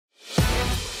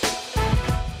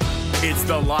It's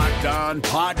the Locked On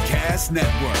Podcast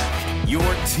Network, your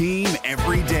team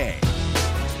every day.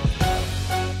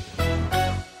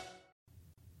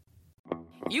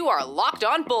 You are Locked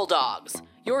On Bulldogs,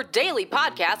 your daily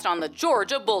podcast on the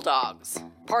Georgia Bulldogs.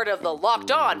 Part of the Locked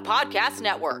On Podcast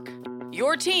Network,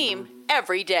 your team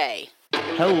every day.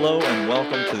 Hello and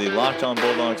welcome to the Locked On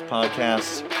Bulldogs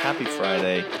podcast. Happy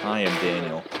Friday. I am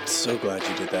Daniel. So glad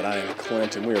you did that. I am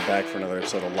Clint, and we are back for another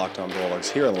episode of Locked On Bulldogs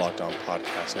here on the Locked On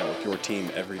Podcast Network, your team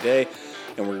every day.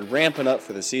 And we're ramping up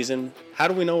for the season. How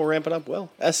do we know we're ramping up? Well,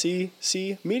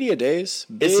 SEC Media Days.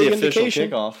 It's the official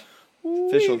kickoff.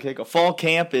 Official kickoff. Fall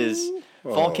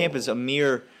camp is a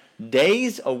mere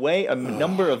days away, a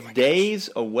number of days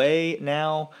away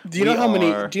now. Do you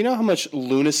know how much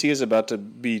lunacy is about to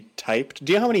be typed?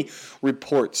 Do you know how many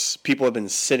reports people have been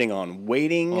sitting on,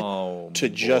 waiting to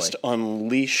just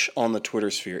unleash on the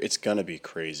Twitter sphere? It's gonna be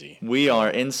crazy. We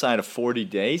are inside of 40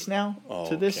 days now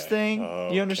to this thing.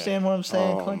 Do you understand what I'm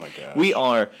saying, Clint? Oh my gosh. We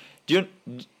are. Do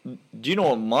you know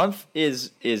what month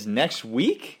is next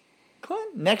week,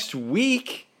 Clint? Next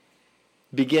week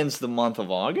begins the month of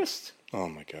August. Oh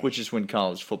my god! Which is when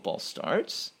college football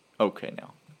starts. Okay,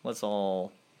 now let's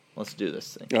do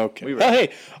this thing. Okay.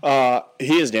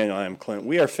 He is Daniel. I am Clint.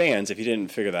 We are fans, if you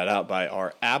didn't figure that out, by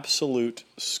our absolute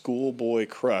schoolboy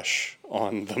crush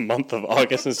on the month of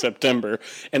August and September,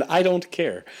 and I don't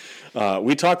care.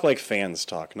 We talk like fans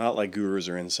talk, not like gurus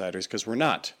or insiders, because we're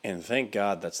not. And thank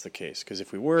God that's the case, because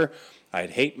if we were, I'd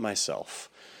hate myself.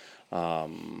 But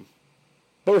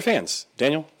we're fans,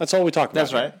 Daniel. That's all we talk about.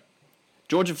 That's right.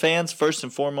 Georgia fans, first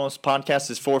and foremost.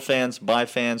 Podcast is for fans, by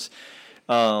fans.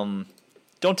 Don't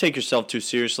take yourself too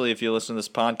seriously if you listen to this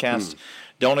podcast.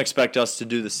 Don't expect us to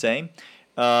do the same.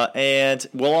 And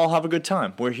we'll all have a good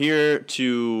time. We're here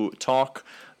to talk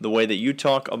the way that you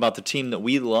talk about the team that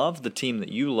we love, the team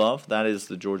that you love. That is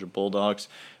the Georgia Bulldogs.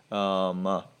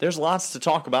 There's lots to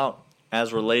talk about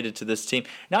as related to this team.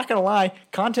 Not going to lie,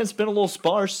 content's been a little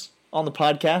sparse on the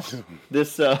podcast.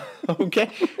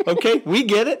 Okay, we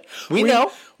get it. We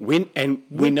know. We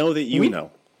know that you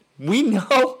know. We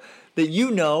know that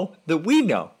you know that we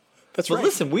know. That's right. But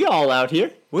listen, we all out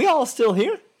here. We all still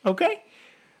here, okay?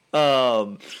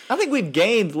 I think we've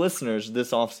gained listeners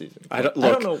this offseason. I don't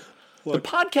know. Look, the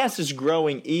podcast is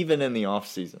growing even in the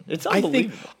offseason. It's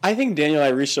unbelievable. I think Daniel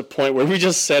and I reached a point where we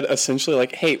just said essentially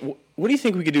like, hey, what do you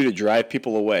think we could do to drive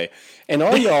people away? And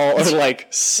all y'all are like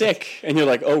sick. And you're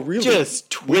like, oh, really?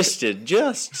 Just twisted.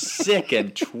 Just sick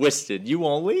and twisted. You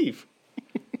won't leave.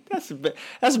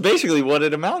 That's basically what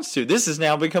it amounts to. This has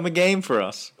now become a game for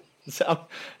us. So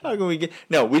how can we get?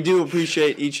 No, we do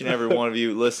appreciate each and every one of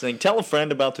you listening. Tell a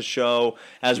friend about the show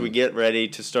as we get ready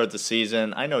to start the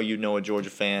season. I know you know a Georgia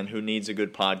fan who needs a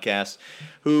good podcast.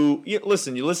 You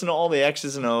listen to all the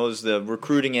X's and O's, the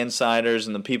recruiting insiders,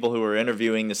 and the people who are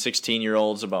interviewing the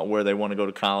 16-year-olds about where they want to go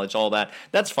to college, all that.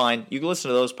 That's fine. You can listen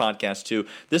to those podcasts too.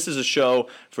 This is a show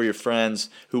for your friends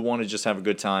who want to just have a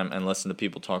good time and listen to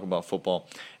people talk about football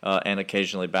and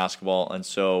occasionally basketball. And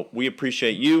so we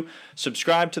appreciate you.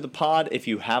 Subscribe to the pod if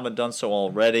you haven't done so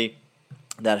already.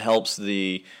 That helps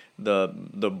the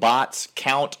bots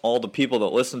count all the people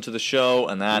that listen to the show,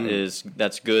 and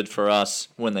that's good for us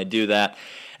when they do that.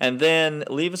 And then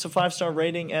leave us a 5-star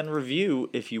rating and review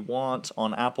if you want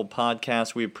on Apple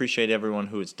Podcasts. We appreciate everyone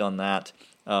who has done that.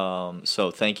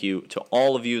 So thank you to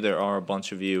all of you. There are a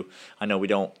bunch of you. I know we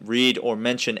don't read or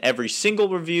mention every single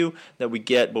review that we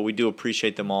get, but we do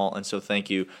appreciate them all. And so thank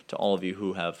you to all of you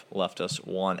who have left us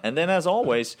one. And then as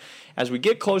always, as we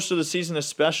get close to the season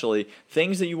especially,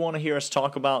 things that you want to hear us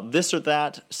talk about, this or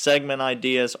that, segment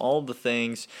ideas, all of the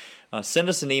things, send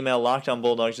us an email,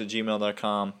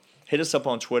 lockedonbulldogs@gmail.com. Hit us up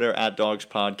on Twitter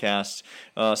 @DogsPodcast.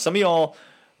 Some of y'all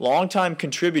longtime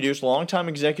contributors, longtime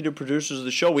executive producers of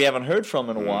the show we haven't heard from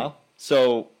in a while.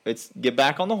 So get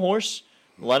back on the horse.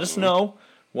 Let us know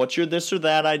what your this or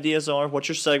that ideas are, what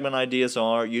your segment ideas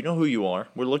are. You know who you are.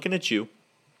 We're looking at you.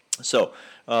 So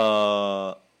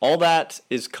all that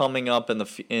is coming up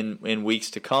in weeks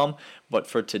to come. But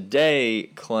for today,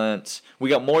 Clint, we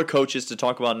got more coaches to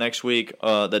talk about next week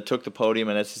that took the podium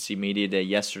at SEC Media Day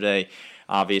yesterday.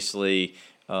 Obviously,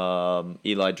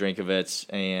 Eli Drinkovitz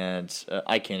and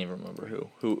I can't even remember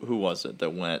who was it that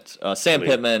went. Sam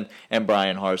Pittman and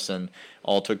Brian Harsin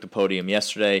all took the podium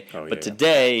yesterday. But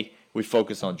today we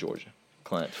focus on Georgia.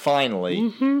 Clint,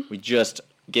 finally, we just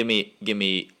give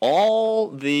me all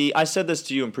the. I said this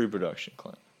to you in pre-production,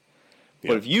 Clint.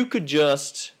 But if you could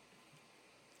just,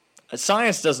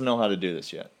 science doesn't know how to do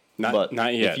this yet. Not yet.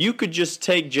 If you could just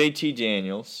take JT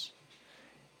Daniels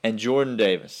and Jordan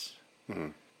Davis.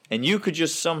 And you could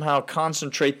just somehow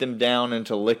concentrate them down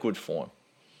into liquid form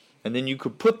and then you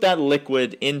could put that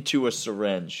liquid into a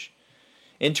syringe,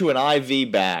 into an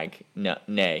IV bag,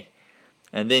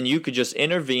 and then you could just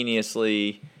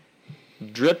intravenously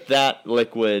drip that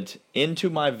liquid into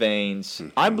my veins.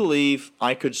 I believe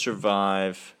I could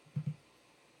survive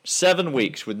 7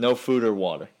 weeks with no food or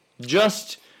water.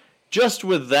 Just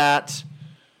with that,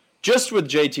 just with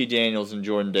JT Daniels and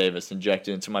Jordan Davis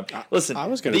injected into my... Listen, I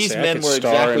was gonna these say I men could were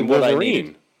star exactly in what I Wolverine.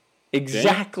 needed.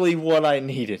 Exactly what I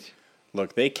needed.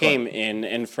 Look, they came in,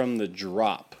 and from the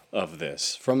drop of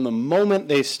this, from the moment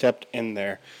they stepped in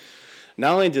there,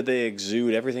 not only did they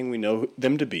exude everything we know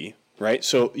them to be, right?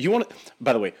 So you want to,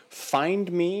 by the way,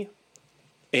 find me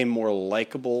a more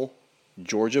likable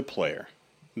Georgia player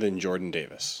than Jordan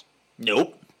Davis.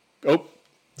 Nope. Oh,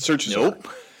 search is over.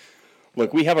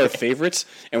 Look, we have our favorites,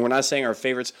 and we're not saying our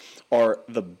favorites are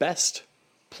the best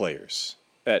players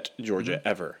at Georgia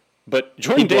ever. But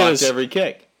Jordan He blocked Davis, every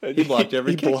kick. He blocked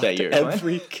every kick blocked that year.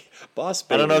 Boss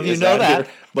I don't know if baby, you is know that,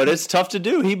 here? but it's tough to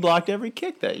do. He blocked every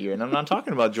kick that year, and I'm not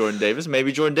talking about Jordan Davis.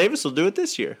 Maybe Jordan Davis will do it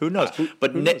this year. Who knows?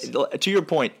 But to your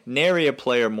point, nary a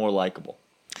player more likable.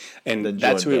 And than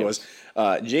that's Jordan who it was.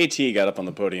 JT got up on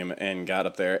the podium and got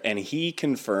up there, and he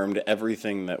confirmed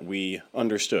everything that we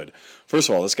understood. First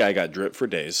of all, this guy got drip for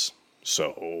days.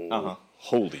 So,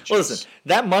 holy Jesus. Listen,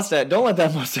 that mustache. Don't let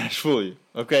that mustache fool you.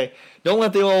 Okay, don't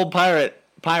let the old pirate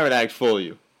act fool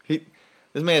you.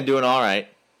 This man doing all right.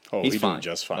 Oh, he's doing fine.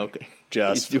 just fine. Okay,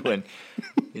 Just he's doing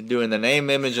the name,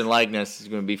 image, and likeness. He's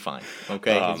going to be fine.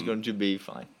 Okay, he's going to be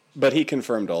fine. But he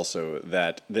confirmed also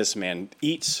that this man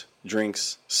eats,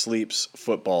 drinks, sleeps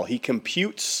football. He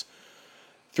computes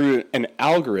through an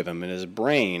algorithm in his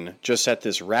brain just at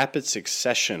this rapid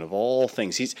succession of all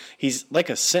things. He's like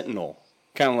a sentinel,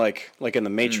 kind of like in the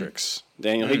Matrix.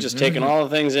 Daniel, he's just taking all the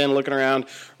things in, looking around,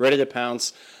 ready to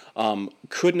pounce.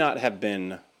 Could not have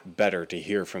been better to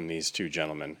hear from these two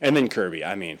gentlemen. And then Kirby,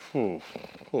 I mean,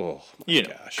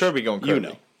 gosh. Kirby going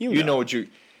Kirby. You know what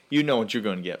you're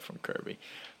going to get from Kirby.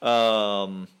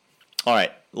 All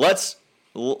right, let's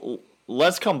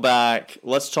come back.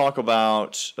 Let's talk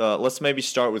about. Let's maybe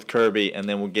start with Kirby, and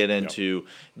then we'll get into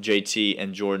JT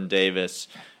and Jordan Davis.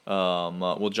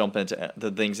 We'll jump into the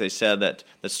things they said that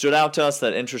stood out to us,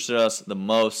 that interested us the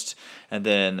most, and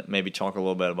then maybe talk a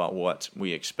little bit about what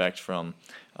we expect from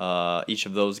each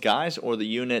of those guys or the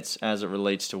units as it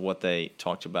relates to what they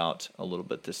talked about a little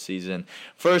bit this season.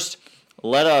 First,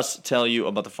 let us tell you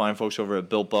about the fine folks over at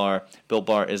Built Bar. Built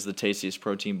Bar is the tastiest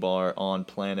protein bar on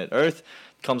planet Earth.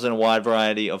 Comes in a wide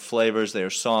variety of flavors. They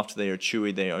are soft, they are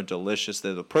chewy, they are delicious.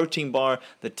 They're the protein bar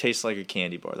that tastes like a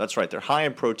candy bar. That's right, they're high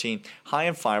in protein, high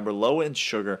in fiber, low in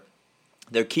sugar.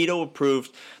 They're keto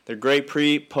approved. They're great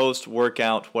pre, post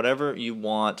workout, whatever you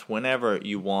want, whenever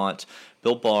you want.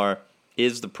 Built Bar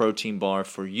is the protein bar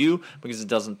for you because it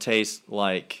doesn't taste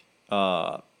like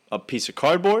a piece of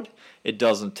cardboard. It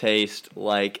doesn't taste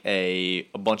like a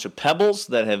bunch of pebbles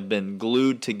that have been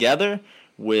glued together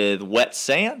with wet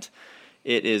sand.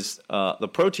 It is the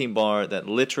protein bar that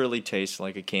literally tastes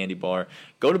like a candy bar.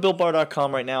 Go to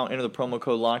BuiltBar.com right now, enter the promo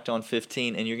code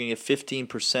LOCKEDON15, and you're going to get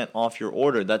 15% off your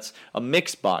order. That's a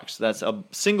mixed box. That's a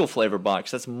single flavor box.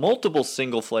 That's multiple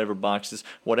single flavor boxes.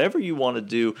 Whatever you want to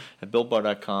do at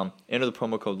BuiltBar.com, enter the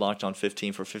promo code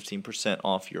LOCKEDON15 for 15%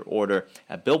 off your order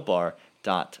at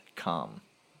BuiltBar.com.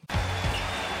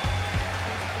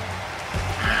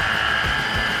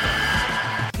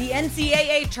 The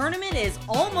NCAA tournament is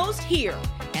almost here,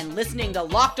 and listening to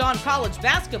Locked On College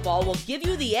Basketball will give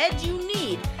you the edge you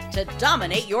need to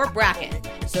dominate your bracket.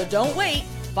 So don't wait.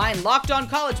 Find Locked On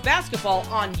College Basketball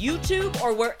on YouTube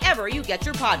or wherever you get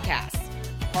your podcasts.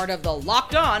 Part of the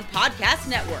Locked On Podcast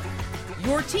Network.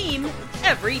 Your team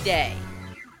every day.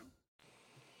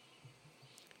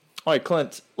 All right,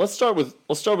 Clint. Let's start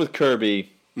with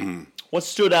Kirby. What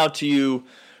stood out to you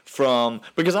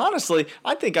because honestly,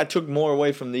 I think I took more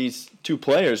away from these two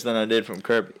players than I did from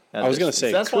Kirby. I was going to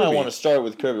say that's Kirby. why I want to start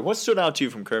with Kirby. What stood out to you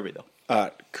from Kirby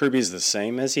though? Kirby's the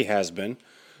same as he has been.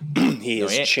 He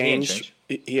has changed.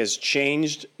 He has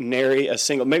changed nary a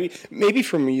single. Maybe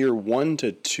from year 1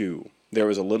 to 2, there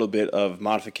was a little bit of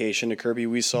modification to Kirby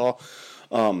we saw,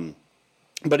 but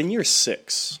in year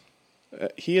 6,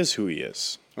 he is who he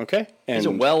is. Okay, and he's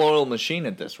a well-oiled machine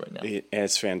at this right now.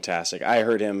 It's fantastic. I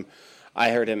heard him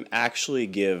actually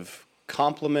give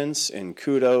compliments and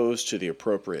kudos to the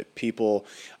appropriate people.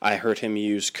 I heard him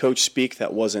use coach speak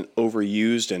that wasn't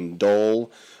overused and dull,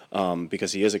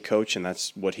 because he is a coach and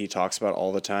that's what he talks about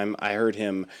all the time. I heard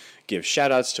him give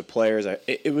shout-outs to players.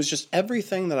 It was just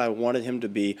everything that I wanted him to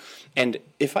be. And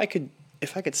if I could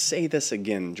say this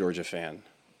again, Georgia fan,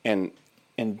 and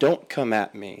don't come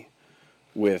at me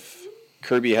with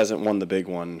Kirby hasn't won the big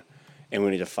one and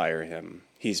we need to fire him.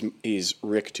 He's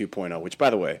Rick 2.0, which, by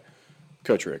the way,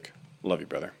 Coach Rick, love you,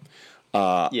 brother.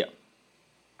 Yeah.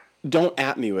 Don't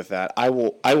at me with that. I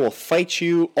will fight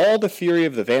you. All the fury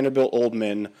of the Vanderbilt old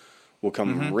men will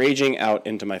come raging out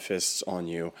into my fists on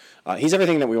you. He's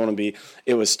everything that we want to be.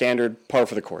 It was standard, par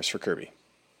for the course for Kirby.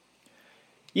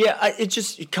 Yeah, it's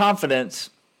just confidence.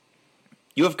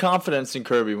 You have confidence in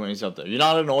Kirby when he's up there. You're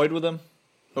not annoyed with him,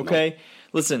 okay? Nope.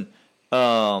 Listen,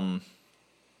 Tom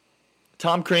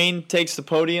Crean takes the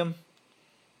podium,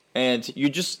 and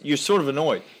you're sort of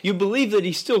annoyed. You believe that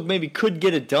he still maybe could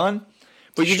get it done,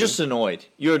 but you're just annoyed.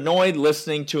 You're annoyed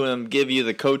listening to him give you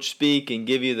the coach speak and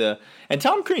give you the – and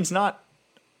Tom Crean's not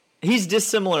 – he's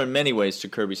dissimilar in many ways to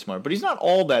Kirby Smart, but he's not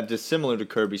all that dissimilar to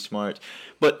Kirby Smart.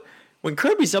 But when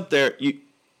Kirby's up there,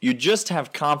 you just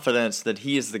have confidence that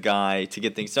he is the guy to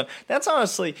get things done. That's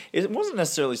honestly – it wasn't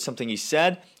necessarily something he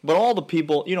said, but all the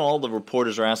people – all the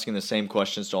reporters are asking the same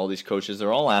questions to all these coaches.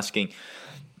 They're all asking –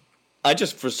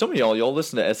 for some of y'all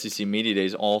listen to SEC Media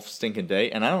Days all stinking day,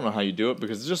 and I don't know how you do it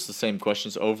because it's just the same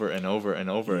questions over and over and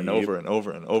over and over and over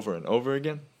and over and over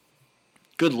again.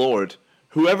 Good Lord.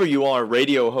 Whoever you are,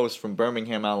 radio host from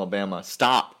Birmingham, Alabama,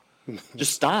 stop.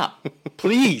 Just stop.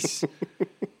 Please.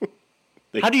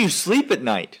 How do you sleep at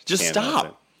night? Just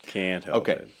stop. Can't help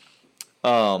it.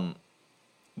 But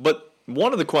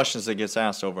one of the questions that gets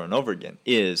asked over and over again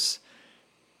is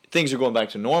things are going back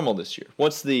to normal this year.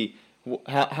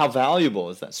 How valuable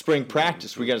is that? Spring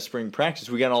practice. We got a spring practice.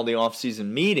 We got all the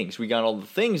off-season meetings. We got all the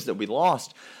things that we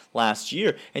lost last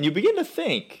year. And you begin to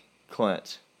think,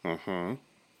 Clint,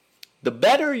 the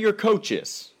better your coach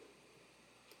is,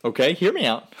 okay, hear me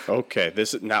out. Okay,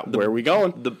 this is not where are we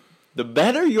going. The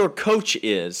better your coach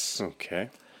is, okay,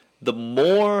 the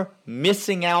more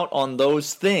missing out on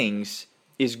those things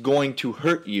is going to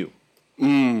hurt you.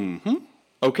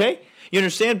 Okay? You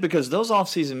understand? Because those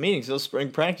off-season meetings, those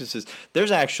spring practices,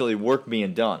 there's actually work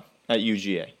being done at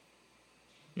UGA.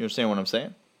 You understand what I'm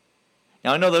saying?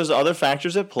 Now, I know there's other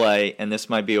factors at play, and this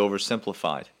might be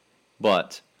oversimplified,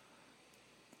 but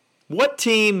what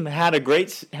team had a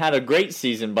great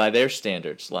season by their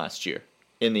standards last year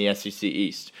in the SEC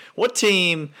East? What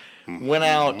team went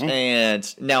out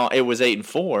and now it was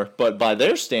 8-4, but by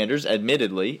their standards,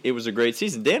 admittedly, it was a great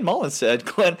season. Dan Mullen said,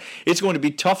 Glenn, it's going to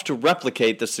be tough to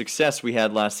replicate the success we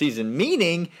had last season,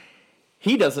 meaning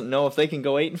he doesn't know if they can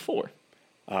go 8-4.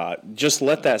 Just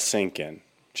let that sink in.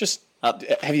 Just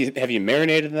have you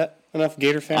marinated that enough,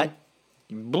 Gator fan?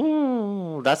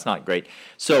 That's not great.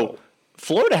 So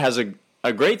Florida has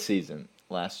a great season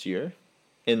last year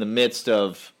in the midst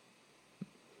of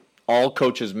all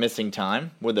coaches missing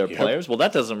time with their players. Well,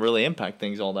 that doesn't really impact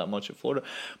things all that much at Florida.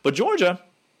 But Georgia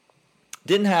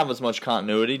didn't have as much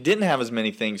continuity, didn't have as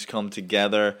many things come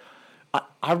together.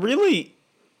 I really,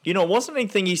 it wasn't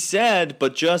anything he said,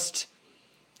 but just,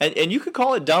 and you could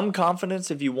call it dumb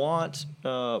confidence if you want,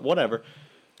 whatever.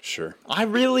 Sure. I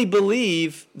really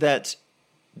believe that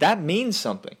means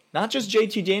something. Not just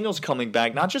JT Daniels coming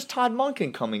back, not just Todd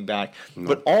Monken coming back,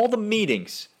 but all the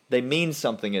meetings. They mean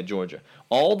something at Georgia.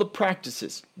 All the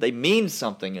practices, they mean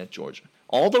something at Georgia.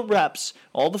 All the reps,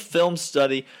 all the film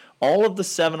study, all of the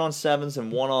 7-on-7s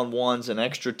and 1-on-1s and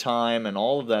extra time and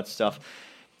all of that stuff.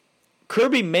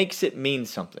 Kirby makes it mean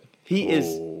something.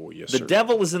 The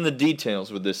devil is in the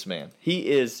details with this man. He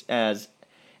is as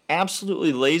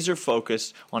absolutely laser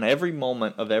focused on every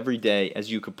moment of every day as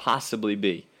you could possibly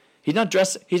be. He's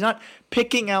not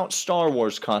picking out Star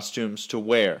Wars costumes to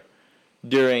wear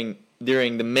during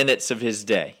the minutes of his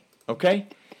day, okay?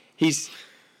 He's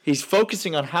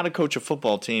focusing on how to coach a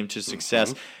football team to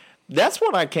success. That's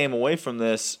what I came away from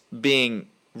this being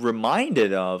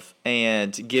reminded of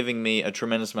and giving me a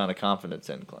tremendous amount of confidence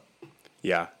in, Clint.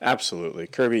 Yeah, absolutely.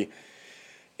 Kirby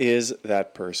is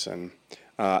that person.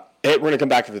 We're going to come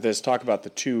back after this, talk about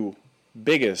the two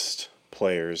biggest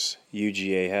players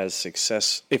UGA has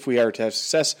success. If we are to have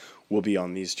success, we'll be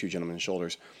on these two gentlemen's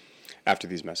shoulders after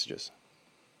these messages.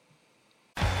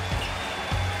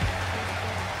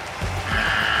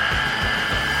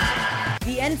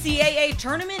 The NCAA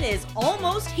tournament is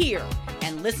almost here,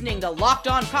 and listening to Locked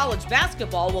On College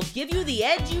Basketball will give you the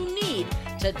edge you need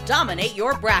to dominate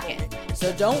your bracket.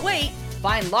 So don't wait.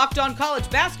 Find Locked On College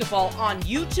Basketball on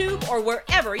YouTube or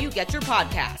wherever you get your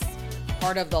podcasts.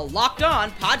 Part of the Locked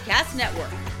On Podcast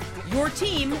Network. Your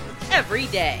team every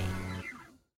day.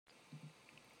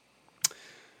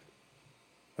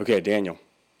 Okay, Daniel.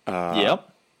 Yep.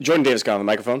 Jordan Davis got on the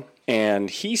microphone, and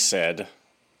he said,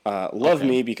 love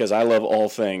me because I love all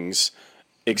things,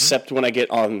 except when I get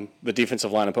on the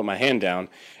defensive line and put my hand down,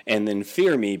 and then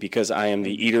fear me because I am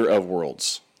the eater of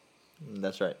worlds.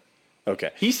 That's right.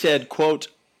 Okay. He said, quote,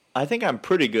 I think I'm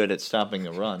pretty good at stopping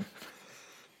the run.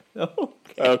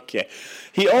 Okay.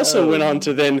 He also went on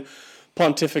to then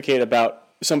pontificate about.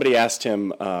 Somebody asked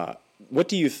him, "What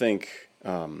do you think?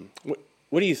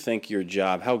 What do you think your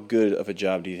job? How good of a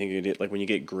job do you think you did? Like when you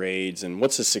get grades, and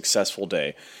what's a successful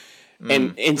day?"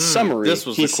 And in summary, this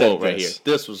was he the quote said right this. here.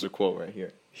 This was the quote right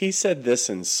here. He said this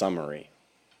in summary,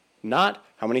 not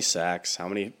how many sacks, how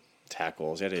many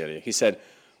tackles, yada yada. He said,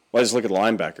 "Well, just look at the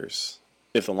linebackers.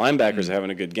 If the linebackers are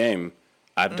having a good game,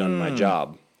 I've done my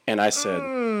job." And I said,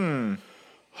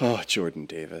 "Oh, Jordan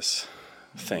Davis,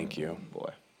 thank you,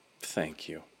 Boy. thank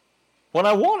you." What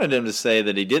I wanted him to say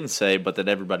that he didn't say, but that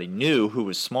everybody knew who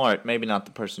was smart, maybe not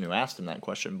the person who asked him that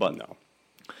question, but No.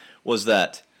 was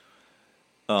that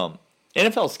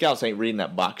NFL scouts ain't reading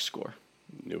that box score.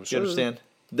 It was You understand?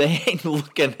 They ain't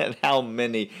looking at how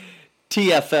many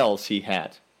TFLs he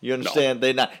had. You understand?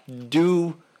 They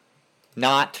do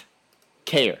not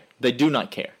care. They do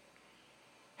not care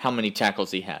how many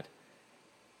tackles he had.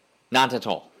 Not at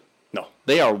all. No.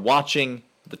 They are watching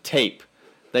the tape.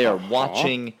 They are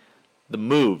watching the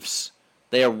moves.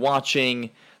 They are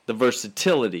watching the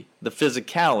versatility, the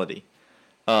physicality.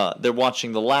 They're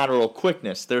watching the lateral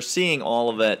quickness. They're seeing all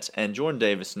of it, and Jordan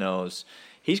Davis knows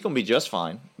he's going to be just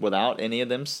fine without any of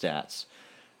them stats.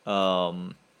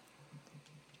 I'll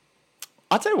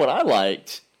tell you what I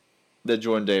liked that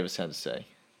Jordan Davis had to say.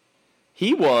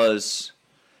 He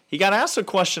got asked a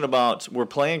question about, we're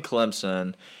playing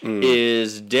Clemson,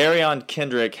 is Darion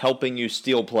Kendrick helping you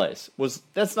steal plays?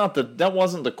 That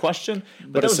wasn't the question,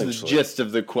 but that was the gist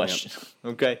of the question.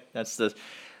 Yep. Okay?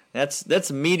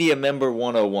 That's media member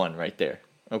 101 right there.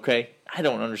 Okay? I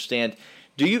don't understand.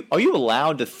 Are you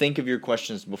allowed to think of your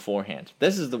questions beforehand?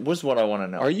 This is what I want to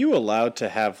know. Are you allowed to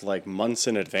have like months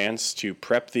in advance to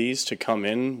prep these to come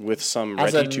in with some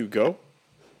ready to go?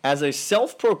 As a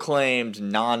self-proclaimed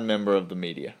non-member of the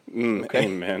media. Okay?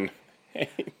 Amen.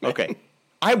 Okay.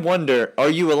 I wonder,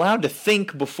 are you allowed to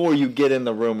think before you get in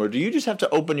the room, or do you just have to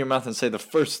open your mouth and say the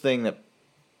first thing that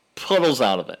puddles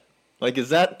out of it? Like, is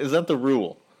that the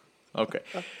rule? Okay.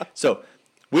 So,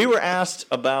 we were asked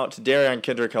about Darion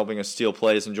Kendrick helping us steal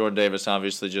plays, and Jordan Davis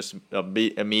obviously just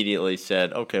immediately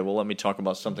said, okay, well, let me talk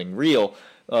about something real,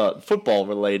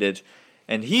 football-related.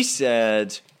 And he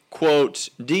said, quote,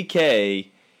 DK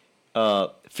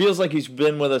feels like he's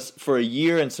been with us for a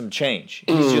year and some change.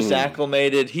 He's just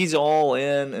acclimated. He's all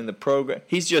in the program.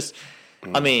 He's just,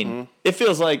 it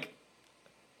feels like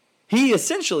he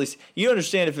essentially, you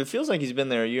understand, if it feels like he's been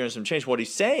there a year and some change, what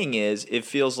he's saying is it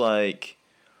feels like,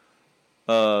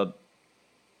 Eric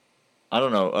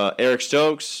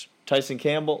Stokes, Tyson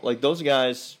Campbell, like those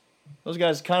guys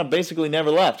kind of basically never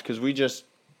left because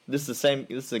this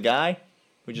is the guy.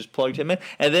 We just plugged him in.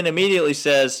 And then immediately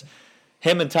says,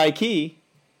 him and Tyke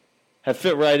have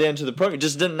fit right into the program.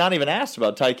 Just not even asked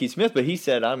about Tyke Smith, but he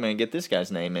said, I'm going to get this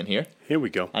guy's name in here. Here we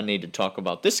go. I need to talk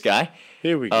about this guy.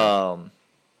 Here we go.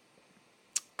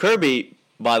 Kirby,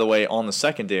 by the way, on the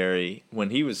secondary, when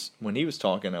he was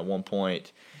talking at one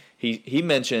point, he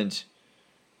mentioned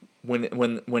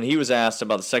when he was asked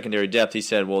about the secondary depth, he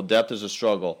said, well, depth is a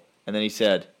struggle. And then he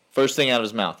said, first thing out of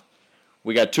his mouth,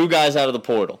 we got 2 guys out of the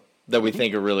portal that we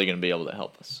think are really going to be able to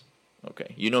help us.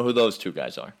 Okay, you know who those 2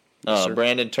 guys are. Yes,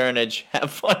 Brandon Turnage, have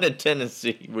fun in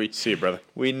Tennessee. See you, brother.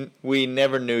 We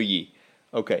never knew ye.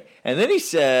 Okay, and then he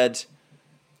said,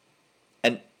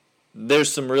 and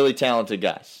there's some really talented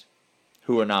guys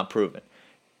who are not proven.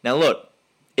 Now look,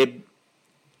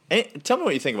 tell me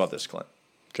what you think about this, Clint.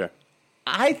 Okay.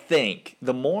 I think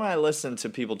the more I listen to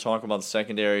people talk about the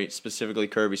secondary, specifically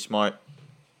Kirby Smart,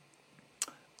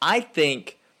 I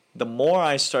think the more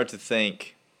I start to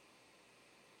think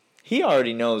he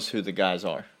already knows who the guys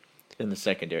are in the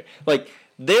secondary. Like,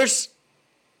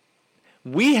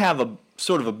 we have a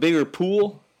sort of a bigger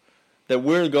pool that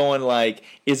we're going like,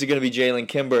 is it going to be Jalen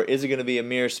Kimber? Is it going to be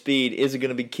Amir Speed? Is it going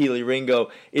to be Keely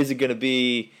Ringo? Is it going to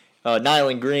be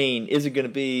Nyland Green? Is it going to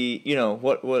be,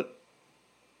 what?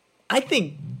 I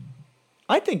think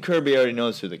Kirby already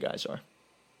knows who the guys are.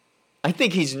 I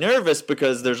think he's nervous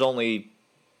because there's only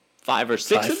 5 or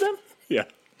 6 of them. Yeah.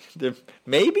 There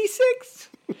maybe 6.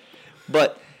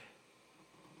 But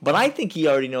I think he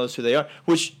already knows who they are,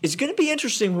 which is going to be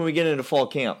interesting when we get into fall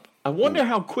camp. I wonder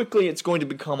how quickly it's going to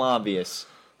become obvious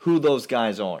who those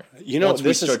guys are once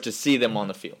we start to see them on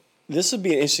the field. This would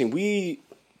be interesting. We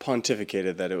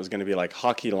pontificated that it was going to be like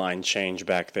hockey line change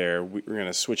back there. We're going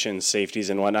to switch in safeties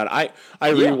and whatnot. I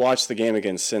rewatched the game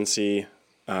against Cincy.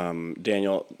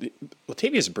 Daniel,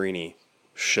 Latavius Brini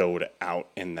showed out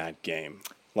in that game.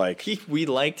 Like we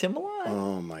liked him a lot.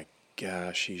 Oh my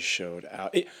gosh, he showed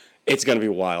out. It's going to be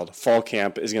wild. Fall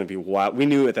camp is going to be wild. We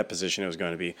knew at that position it was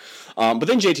going to be. But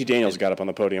then JT Daniels got up on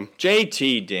the podium.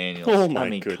 JT Daniels. Oh,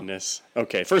 my goodness.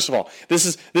 Okay, first of all, this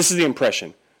is the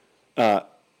impression.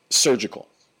 Surgical.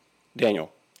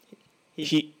 Daniel.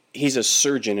 He's a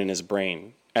surgeon in his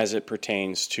brain as it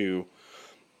pertains to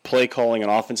play calling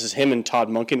and offenses. Him and Todd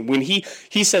Monken, when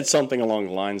he said something along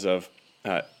the lines of,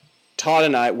 Todd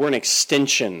and I, we're an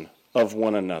extension of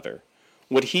one another.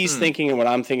 What he's thinking and what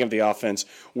I'm thinking of the offense,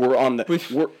 we're on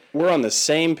the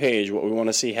same page. What we want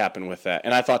to see happen with that,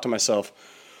 and I thought to myself,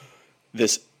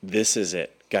 this is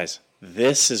it, guys.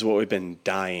 This is what we've been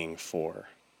dying for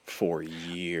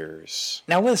years.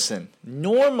 Now listen,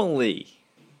 normally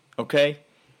you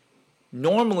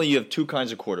have two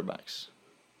kinds of quarterbacks.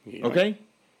 Yeah. Okay?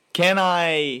 Can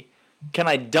I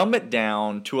dumb it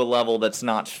down to a level that's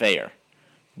not fair,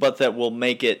 but that will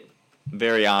make it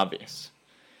very obvious?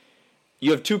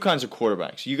 You have two kinds of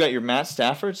quarterbacks. You got your Matt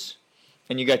Staffords,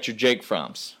 and you got your Jake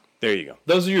Fromms. There you go.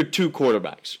 Those are your two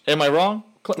quarterbacks. Am I wrong?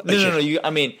 No. You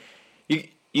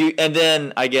and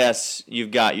then I guess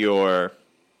you've got your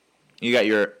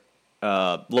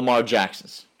Lamar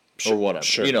Jacksons or whatever.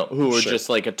 Sure. Who are just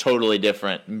like a totally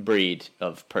different breed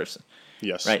of person.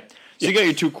 Yes. Right. So you got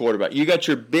your two quarterbacks. You got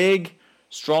your big,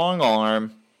 strong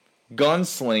arm,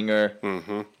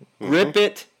 gunslinger, rip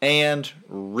it and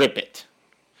rip it.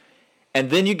 And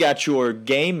then you got your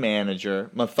game manager,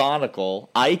 methodical,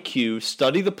 IQ,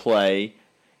 study the play,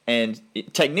 and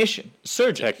technician,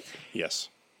 surgeon. Yes.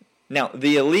 Now,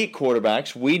 the elite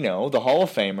quarterbacks, we know, the Hall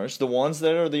of Famers, the ones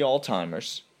that are the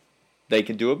all-timers, they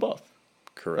can do it both.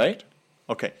 Correct. Right?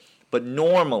 Okay. But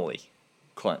normally,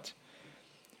 Clint,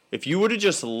 if you were to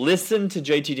just listen to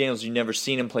JT Daniels, you've never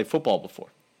seen him play football before.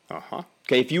 Uh-huh.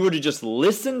 Okay, if you were to just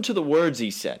listen to the words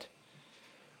he said,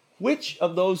 which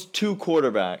of those two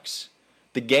quarterbacks,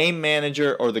 the game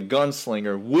manager or the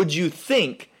gunslinger, would you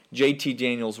think JT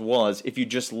Daniels was if you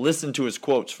just listened to his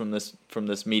quotes from this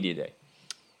media day?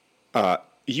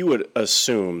 You would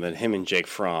assume that him and Jake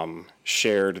Fromm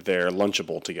shared their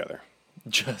Lunchable together.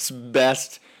 Just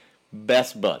best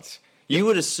buds. You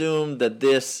would assume that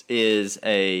this is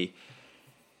a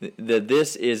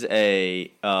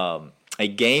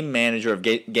game manager of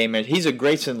game manager. He's a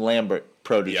Grayson Lambert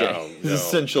protege. Is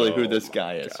essentially who this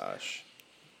guy is. Gosh.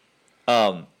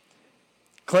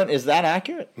 Clint, is that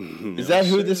accurate? No, is that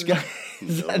who this guy?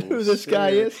 This guy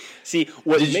is? See,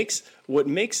 what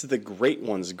makes the great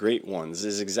ones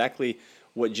is exactly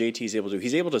what JT is able to do.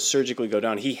 He's able to surgically go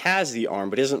down. He has the arm,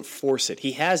 but he doesn't force it.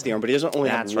 He has the arm, but he doesn't only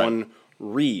have one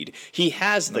read. He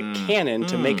has the cannon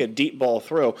to make a deep ball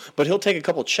throw, but he'll take a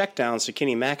couple checkdowns to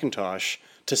Kenny McIntosh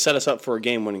to set us up for a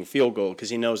game-winning field goal because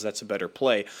he knows that's a better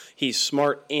play. He's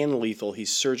smart and lethal.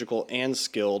 He's surgical and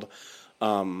skilled.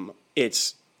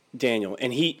 It's Daniel,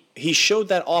 and he showed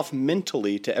that off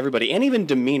mentally to everybody, and even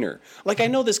demeanor. Like, I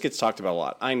know this gets talked about a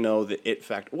lot. I know the it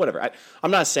factor, whatever.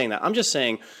 I'm not saying that. I'm just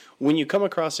saying when you come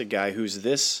across a guy who's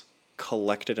this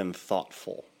collected and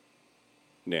thoughtful,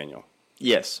 Daniel.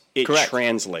 Yes, it correct.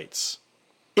 Translates.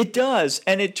 It does,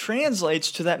 and it translates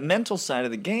to that mental side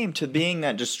of the game, to being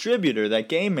that distributor, that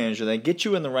game manager, that gets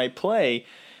you in the right play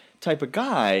type of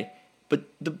guy. But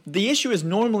the issue is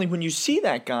normally when you see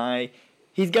that guy,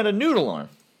 he's got a noodle arm.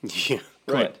 Yeah,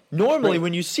 right. Normally,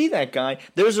 when you see that guy,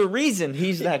 there's a reason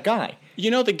he's that guy.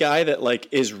 You know the guy that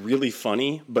is really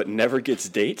funny but never gets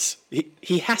dates?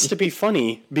 He has to be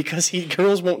funny because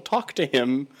girls won't talk to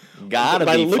him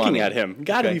by looking at him.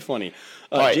 Gotta be funny.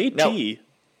 Right, JT. now,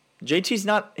 JT's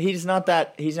not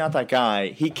that guy.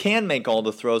 He can make all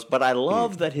the throws, but I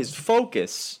love that his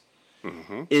focus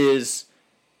is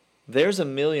there's a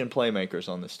million playmakers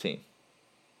on this team.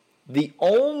 The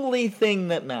only thing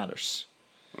that matters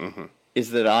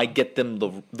is that I get them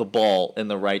the ball in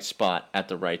the right spot at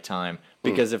the right time.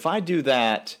 Because if I do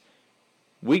that,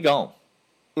 we go.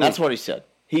 That's what he said.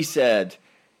 He said,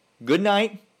 good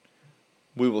night.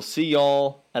 We will see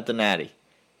y'all at the Natty.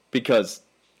 Because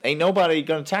ain't nobody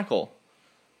going to tackle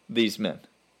these men.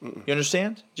 You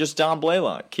understand? Just Don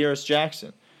Blaylock, Kyrus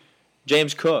Jackson,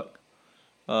 James Cook,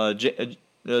 Jermaine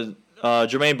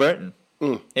Burton,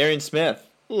 Arian Smith,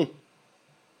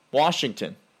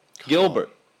 Washington, Gilbert.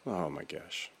 Oh my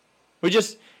gosh.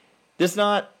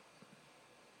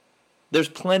 There's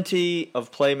plenty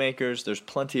of playmakers, there's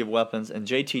plenty of weapons, and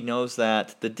JT knows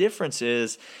that. The difference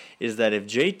is that if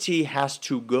JT has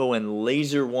to go and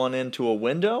laser one into a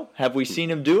window, have we seen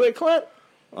him do it, Clint?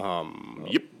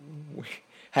 Yep.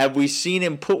 Have we seen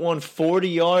him put one 40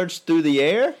 yards through the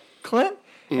air, Clint,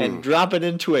 and drop it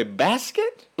into a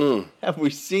basket? Have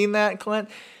we seen that, Clint?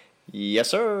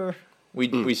 Yes, sir.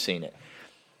 We've seen it.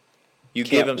 You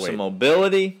give him some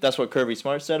mobility. That's what Kirby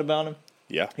Smart said about him.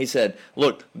 Yeah. He said,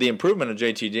 look, the improvement of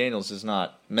JT Daniels is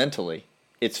not mentally.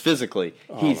 It's physically.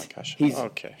 My gosh.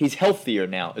 He's healthier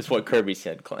now, is what Kirby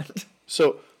said, Clint.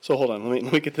 So hold on. Let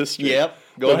me get this straight. Yep.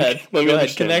 Go ahead.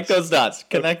 Connect those dots.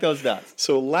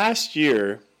 So last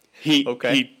year, he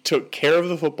took care of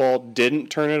the football, didn't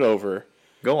turn it over.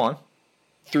 Go on.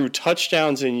 Threw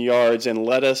touchdowns and yards and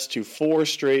led us to 4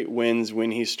 straight wins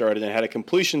when he started and had a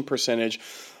completion percentage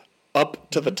up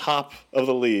to the top of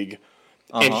the league.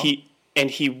 And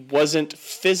he wasn't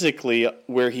physically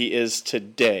where he is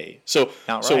today. He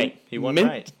wasn't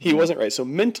right. He wasn't right. So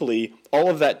mentally, all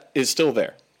of that is still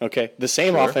there. Okay, the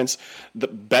same offense, the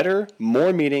better,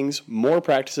 more meetings, more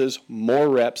practices, more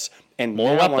reps, and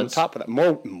more weapons. On top of that,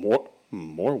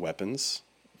 more weapons.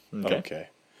 Okay.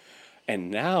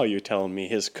 And now you're telling me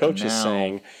his coach is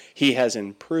saying he has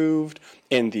improved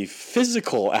in the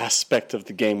physical aspect of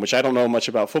the game, which I don't know much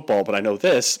about football, but I know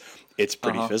this: it's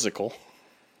pretty physical.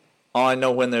 Oh, I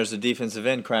know when there's a defensive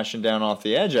end crashing down off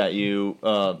the edge at you,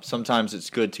 sometimes it's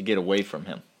good to get away from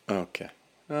him. Okay.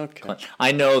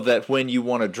 I know that when you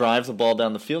want to drive the ball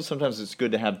down the field, sometimes it's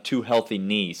good to have 2 healthy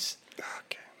knees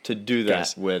to do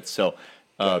that with. So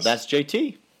that's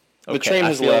JT. The train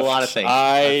has left. A lot of things.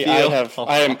 I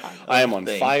am on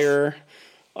fire.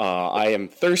 I am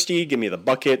thirsty. Give me the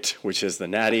bucket, which is the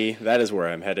natty. That is where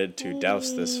I'm headed to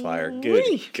douse this fire.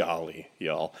 Good golly,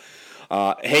 y'all.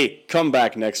 Hey, come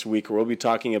back next week where we'll be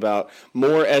talking about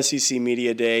more SEC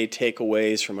Media Day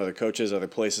takeaways from other coaches, other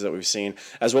places that we've seen,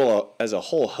 as well as a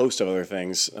whole host of other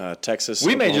things. Texas,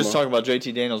 we may just talk about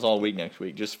JT Daniels all week next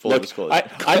week, just full disclosure.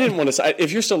 I didn't want to say,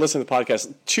 if you're still listening to the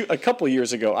podcast, a couple of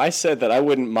years ago, I said that I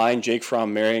wouldn't mind Jake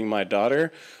Fromm marrying my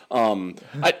daughter.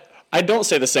 I don't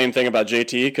say the same thing about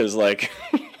JT because,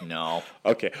 no.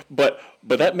 Okay, but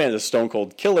that man is a stone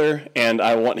cold killer, and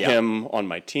I want him on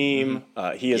my team.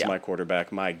 He is my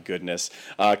quarterback. My goodness.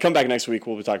 Come back next week.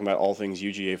 We'll be talking about all things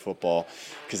UGA football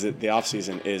because the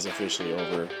offseason is officially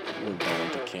over. We're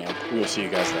going to camp. We will see you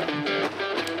guys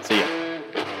then. See ya.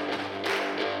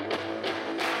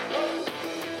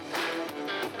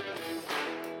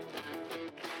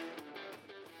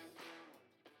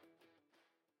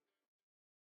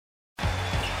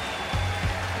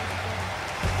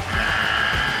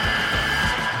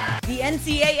 The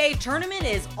NCAA tournament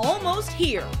is almost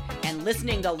here, and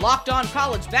listening to Locked On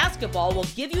College Basketball will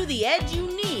give you the edge you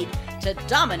need to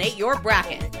dominate your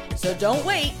bracket. So don't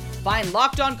wait. Find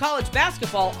Locked On College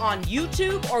Basketball on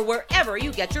YouTube or wherever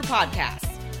you get your podcasts.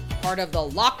 Part of the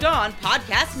Locked On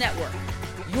Podcast Network.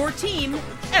 Your team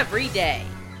every day.